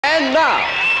And now,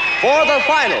 for the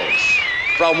finals,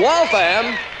 from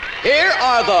Waltham, here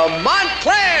are the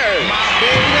Montclairs. My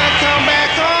baby done come back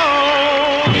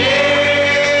home. Yeah.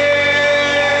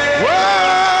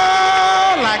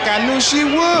 Whoa, like I knew she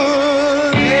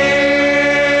would. Yeah.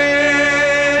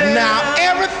 Now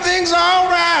everything's all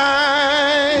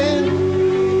right,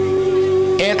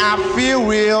 and I feel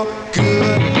real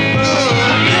good.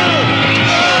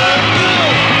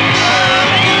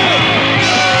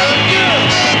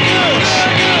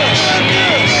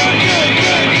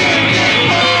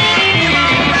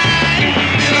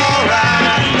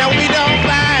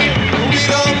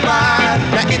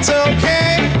 It's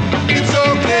okay, it's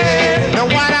okay. Now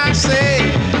what I say,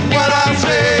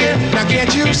 now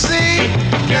can't you see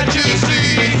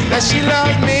that she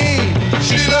loves me,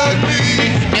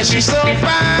 and she's so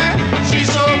fine,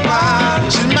 she's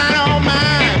mine, all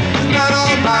mine,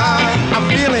 I'm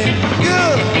feeling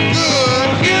good,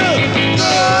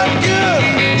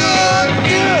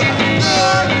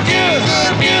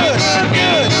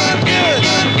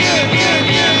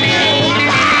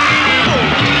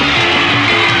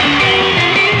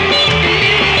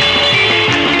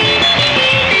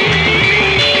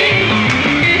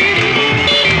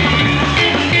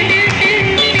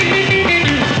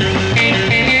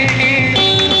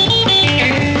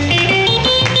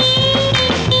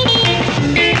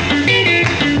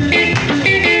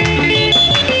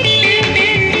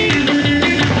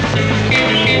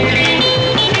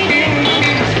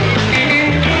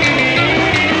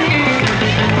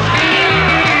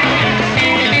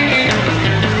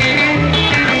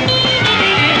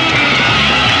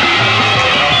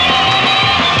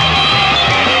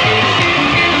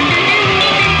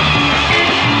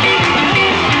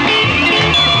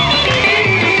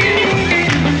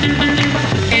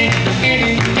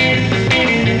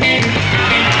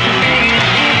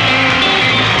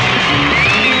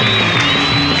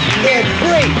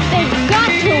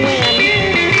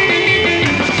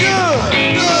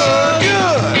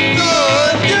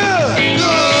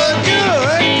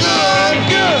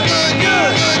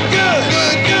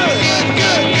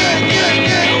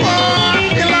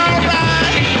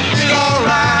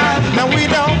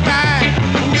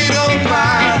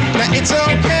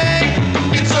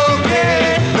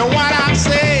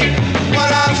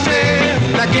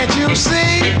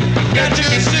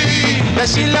 that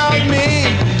she loves me,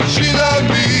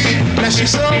 now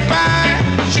she's so fine,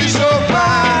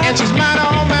 and she's mine,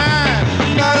 all mine,